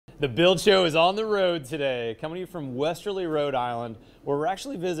The Build Show is on the road today, coming to you from Westerly, Rhode Island, where we're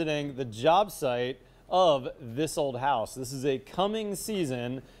actually visiting the job site of this old house. This is a coming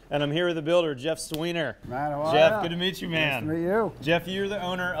season, and I'm here with the builder, Jeff Sweenor. Man, how are Jeff, ya? good to meet you, man. Nice to meet you. Jeff, you're the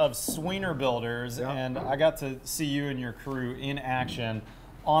owner of Sweenor Builders, Yep. and I got to see you and your crew in action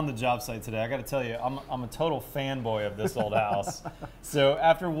on the job site today. I got to tell you, I'm a total fanboy of this old house. So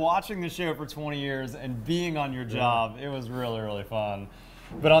after watching the show for 20 years and being on your job, it was really, really fun.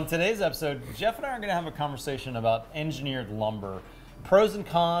 But on today's episode, Jeff and I are going to have a conversation about engineered lumber. Pros and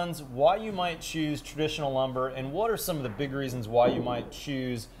cons, why you might choose traditional lumber, and what are some of the big reasons why you might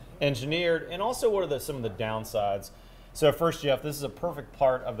choose engineered, and also what are some of the downsides. So first, Jeff, this is a perfect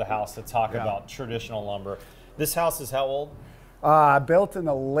part of the house to talk about traditional lumber. This house is how old? Built in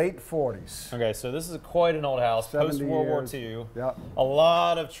the late 40s. Okay, so this is quite an old house, post-World War II. Yep. A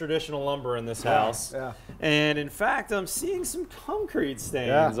lot of traditional lumber in this house. Yeah. And in fact, I'm seeing some concrete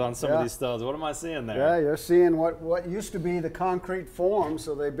stains on some of these studs. What am I seeing there? Yeah, you're seeing what used to be the concrete forms.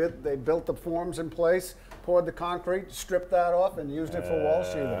 So they built the forms in place, poured the concrete, stripped that off, and used it for wall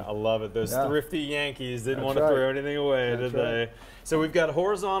sheathing. I love it. Those thrifty Yankees didn't want to right. throw anything away, That's did they? So we've got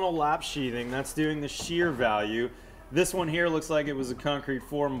horizontal lap sheathing. That's doing the shear value. This one here looks like it was a concrete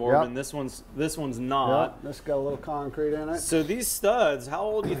form board, and this one's not. Yep, this got a little concrete in it. So these studs, how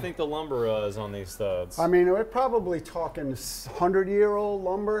old do you think the lumber is on these studs? I mean, we're probably talking 100-year-old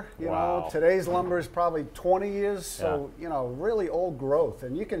lumber. You know, today's lumber is probably 20 years, so you know, really old growth,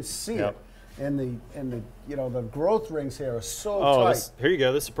 and you can see it in the you know, the growth rings here are so tight. Here you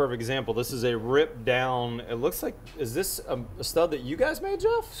go. This is a perfect example. This is a ripped down. It looks like, is this a stud that you guys made,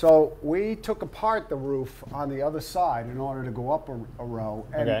 Jeff? So we took apart the roof on the other side in order to go up a row,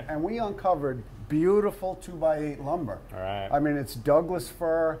 and we uncovered beautiful 2x8 lumber. All right. I mean, it's Douglas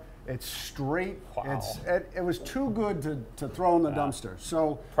fir. It's straight. Wow. It was too good to throw in the dumpster.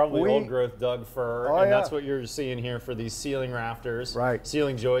 So probably old growth Doug fir, and that's what you're seeing here for these ceiling rafters,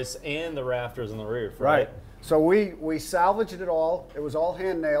 ceiling joists, and the rafters on the roof, right? So we salvaged it all. It was all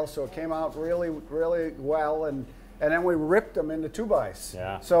hand nailed, so it came out really, really well, and then we ripped them into 2x.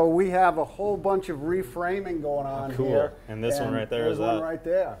 Yeah. So we have a whole bunch of reframing going on here. And this one right there is that. There's one right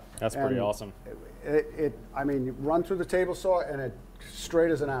there. That's pretty awesome. I mean, you run through the table saw, and it straight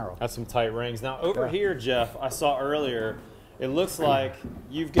as an arrow. That's some tight rings. Now over here, Jeff, I saw earlier, it looks like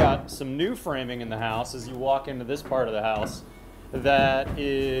you've got some new framing in the house as you walk into this part of the house that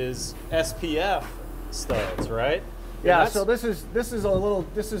is SPF studs, right? Yeah, so this is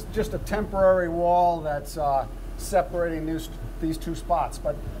just a temporary wall that's separating these two spots.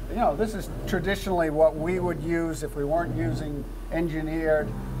 But you know, this is traditionally what we would use if we weren't using engineered.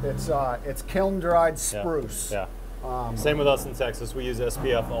 It's kiln dried spruce. Yeah. Same with us in Texas. We use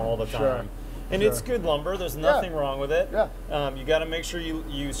SPF all the time. And it's good lumber. There's nothing wrong with it. Yeah. You got to make sure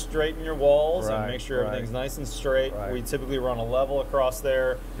you straighten your walls and make sure everything's nice and straight. We typically run a level across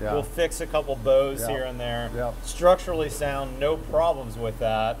there. We'll fix a couple bows here and there. Structurally sound, no problems with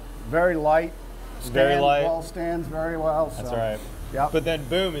that. Very light. Very light. Wall stands very well. That's right. Yeah. But then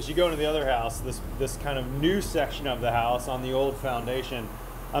boom, as you go into the other house, this kind of new section of the house on the old foundation,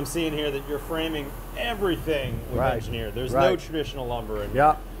 I'm seeing here that you're framing everything with engineered. There's no traditional lumber in here.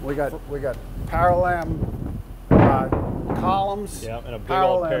 Yeah, we got parallam columns. Yeah, and a big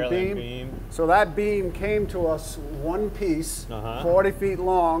old parallam beam. So that beam came to us one piece, 40 feet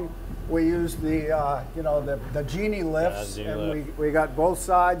long. We used the you know, the genie lifts, and we got both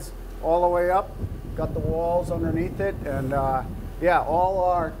sides all the way up. Got the walls underneath it, and yeah, all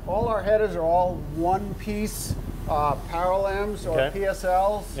our headers are all one piece. Parallams or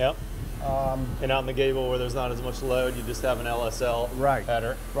PSLs. Yep. And out in the gable where there's not as much load, you just have an LSL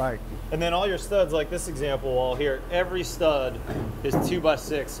header. Right. And then all your studs, like this example wall here, every stud is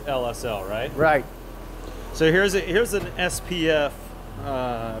 2x6 LSL, right? Right. So here's an SPF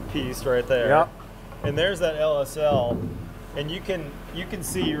piece right there. Yep. And there's that LSL, and you can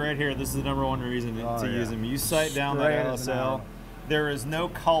see right here. This is the number one reason to use them. You sight down that LSL. There is no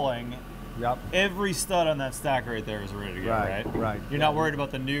culling. Yep. Every stud on that stack right there is ready to go, right? Right. You're not worried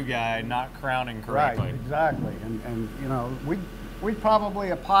about the new guy not crowning correctly. Right, exactly. And you know, we'd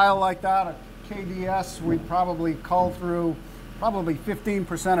probably, a pile like that, a KDS, we'd probably cull through, probably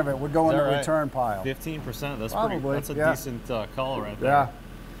 15% of it would go in the return pile. 15%, that's probably, that's a decent cull right there. Yeah.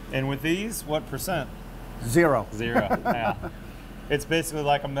 And with these, what percent? 0. 0, yeah. It's basically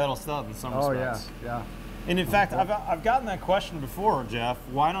like a metal stud in some respects. Oh yeah, yeah. And in fact, I've gotten that question before, Jeff.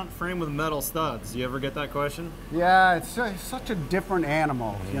 Why not frame with metal studs? Do you ever get that question? Yeah, it's such a different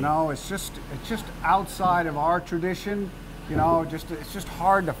animal. You know, it's just outside of our tradition. You know, it's just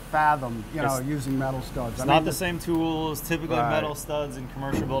hard to fathom, you know, using metal studs. It's not the same tools. Typically, metal studs in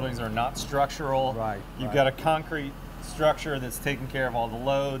commercial buildings are not structural. You've got a concrete structure that's taking care of all the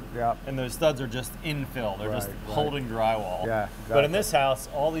load, and those studs are just infill. They're just holding drywall. But in this house,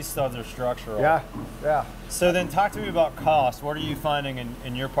 all these studs are structural. So then talk to me about cost. What are you finding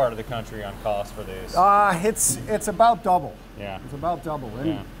in your part of the country on cost for these? It's about double. It's about double.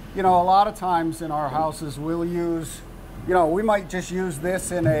 And you know, a lot of times in our houses we'll use, you know, we might just use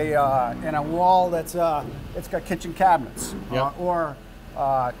this in a wall that's it's got kitchen cabinets or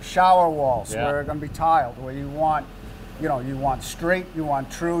shower walls where they're going to be tiled, where you want, you know, you want straight, you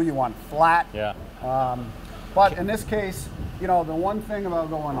want true, you want flat. But in this case, you know, the one thing about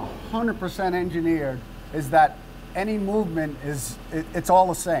going 100% engineered is that any movement it's all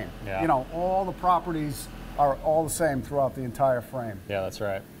the same. You know, all the properties are all the same throughout the entire frame. That's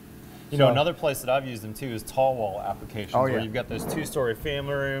right. You know, another place that I've used them too is tall wall applications, where you've got those 2-story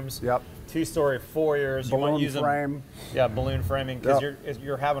family rooms, 2-story foyers. Balloon you might use frame. Balloon framing, because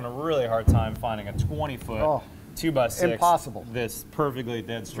you're having a really hard time finding a 20-foot 2x6. Impossible. That's perfectly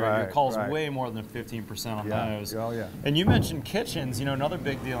dead straight. Your call's way more than 15% on those. And you mentioned kitchens. You know, another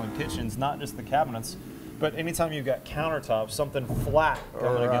big deal in kitchens, not just the cabinets, but anytime you've got countertops, something flat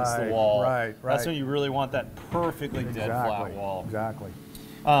coming against the wall, that's when you really want that perfectly dead flat wall.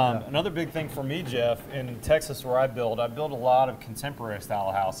 Another big thing for me, Jeff, in Texas where I build a lot of contemporary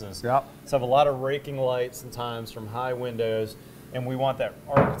style houses. So I have a lot of raking lights sometimes from high windows, and we want that,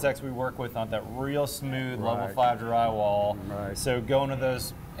 architects we work with want that real smooth level 5 drywall. So going to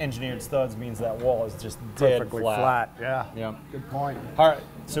those engineered studs means that wall is just dead perfectly flat. Good point. All right,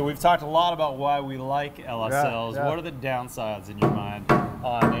 so we've talked a lot about why we like LSLs. What are the downsides in your mind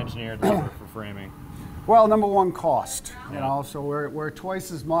on engineered lumber for framing? Well, number one, cost. You know, so we're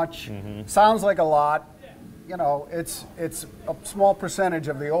twice as much. Sounds like a lot. You know, it's a small percentage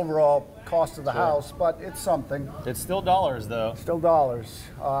of the overall cost of the house, but it's something. It's still dollars, though. Still dollars.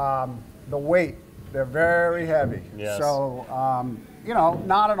 The weight, they're very heavy. So, you know,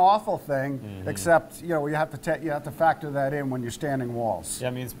 not an awful thing, except, you know, you have to factor that in when you're standing walls.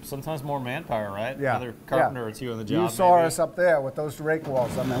 I mean, sometimes more manpower, right? Another carpenter or two on the job. You saw us up there with those rake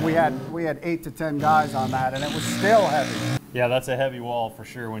walls. I mean, we had 8 to 10 guys on that, and it was still heavy. That's a heavy wall for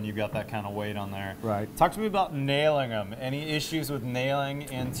sure when you've got that kind of weight on there. Talk to me about nailing them. Any issues with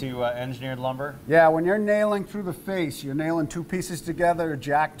nailing into engineered lumber? When you're nailing through the face, you're nailing 2 pieces together,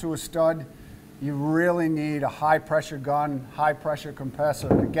 jack to a stud. You really need a high pressure gun, high pressure compressor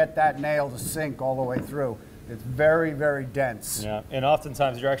to get that nail to sink all the way through. It's very, very dense. And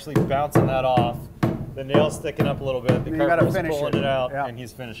oftentimes you're actually bouncing that off. The nail's sticking up a little bit. The carpenter's pulling it out, and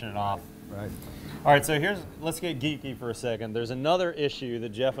he's finishing it off. All right, so let's get geeky for a second. There's another issue that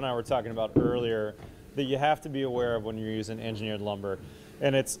Jeff and I were talking about earlier that you have to be aware of when you're using engineered lumber.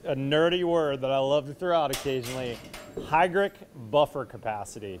 And it's a nerdy word that I love to throw out occasionally: Hydric buffer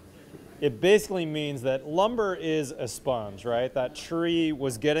capacity. It basically means that lumber is a sponge, right? That tree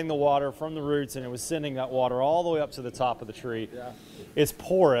was getting the water from the roots and it was sending that water all the way up to the top of the tree. It's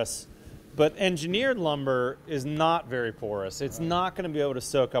porous, but engineered lumber is not very porous. It's not going to be able to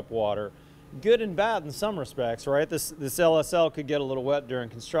soak up water. Good and bad in some respects, right? This LSL could get a little wet during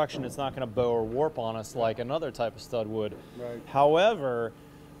construction. It's not going to bow or warp on us like another type of stud would. However,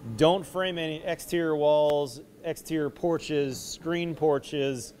 don't frame any exterior walls, exterior porches, screen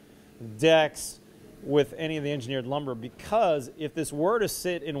porches, decks with any of the engineered lumber, because if this were to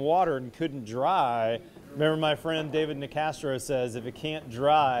sit in water and couldn't dry, remember my friend David Nicastro says, if it can't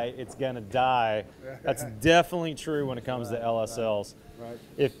dry, it's gonna die. That's definitely true when it comes to LSLs.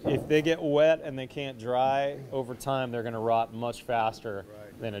 If they get wet and they can't dry, over time they're gonna rot much faster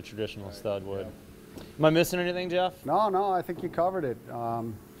than a traditional stud would. Am I missing anything, Jeff? No, I think you covered it.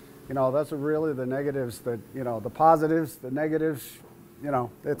 You know, those are really the negatives, that, you know, the positives, the negatives. You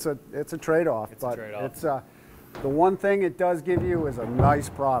know, it's a trade-off, but it's the one thing it does give you is a nice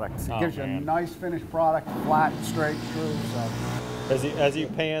product. It gives you a nice finished product, flat, straight, true. So. As you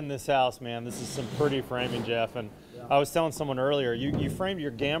pan this house, man, this is some pretty framing, Jeff. And I was telling someone earlier, you framed your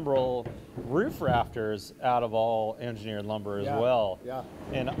gambrel roof rafters out of all engineered lumber as well.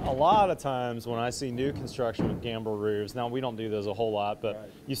 And a lot of times when I see new construction with gambrel roofs, now we don't do those a whole lot, but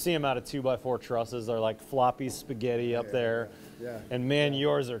you see them out of 2x4 trusses. They're like floppy spaghetti up there. And man,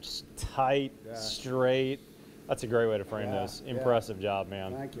 yours are tight, straight. That's a great way to frame those. Impressive job,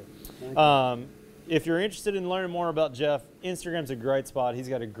 man. Thank you. If you're interested in learning more about Jeff, Instagram's a great spot. He's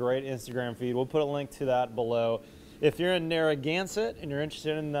got a great Instagram feed. We'll put a link to that below. If you're in Narragansett and you're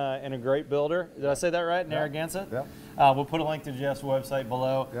interested in a great builder, did I say that right? Narragansett? We'll put a link to Jeff's website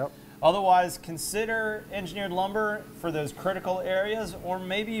below. Otherwise, consider engineered lumber for those critical areas, or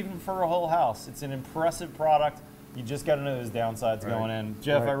maybe even for a whole house. It's an impressive product. You just got to know those downsides going in.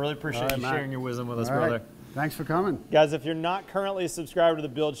 Jeff, I really appreciate you sharing your wisdom with us, brother. Thanks for coming. Guys, if you're not currently subscribed to The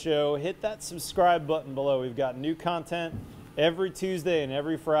Build Show, hit that subscribe button below. We've got new content every Tuesday and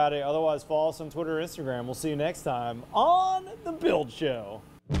every Friday. Otherwise, follow us on Twitter or Instagram. We'll see you next time on The Build Show.